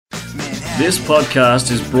This podcast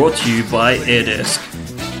is brought to you by AirDesk,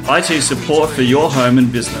 IT support for your home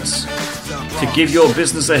and business. To give your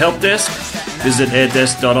business a help desk, visit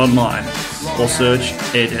airdesk.online or search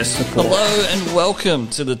AirDesk support. Hello and welcome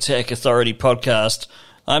to the Tech Authority podcast.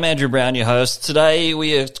 I'm Andrew Brown, your host. Today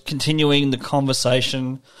we are continuing the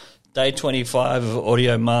conversation, day 25 of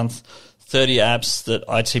Audio Month, 30 apps that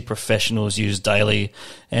IT professionals use daily.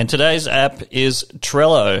 And today's app is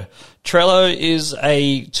Trello. Trello is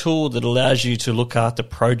a tool that allows you to look after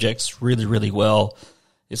projects really, really well.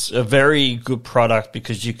 It's a very good product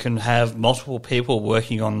because you can have multiple people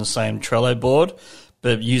working on the same Trello board,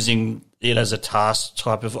 but using it as a task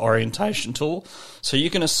type of orientation tool. So you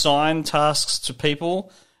can assign tasks to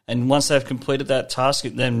people, and once they've completed that task,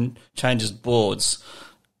 it then changes boards.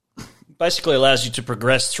 Basically allows you to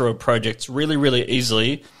progress through a project really, really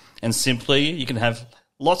easily and simply. You can have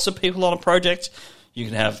lots of people on a project. You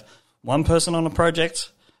can have one person on a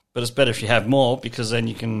project, but it's better if you have more because then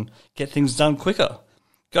you can get things done quicker.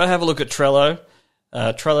 Go have a look at Trello.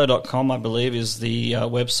 Trello.com, I believe, is the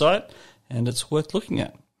website, and it's worth looking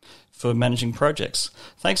at for managing projects.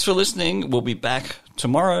 Thanks for listening. We'll be back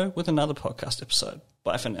tomorrow with another podcast episode.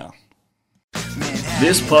 Bye for now.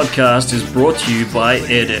 This podcast is brought to you by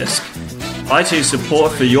AirDesk, IT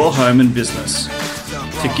support for your home and business.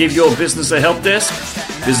 To give your business a help desk,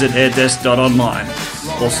 visit airdesk.online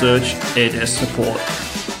or search AirDesk support.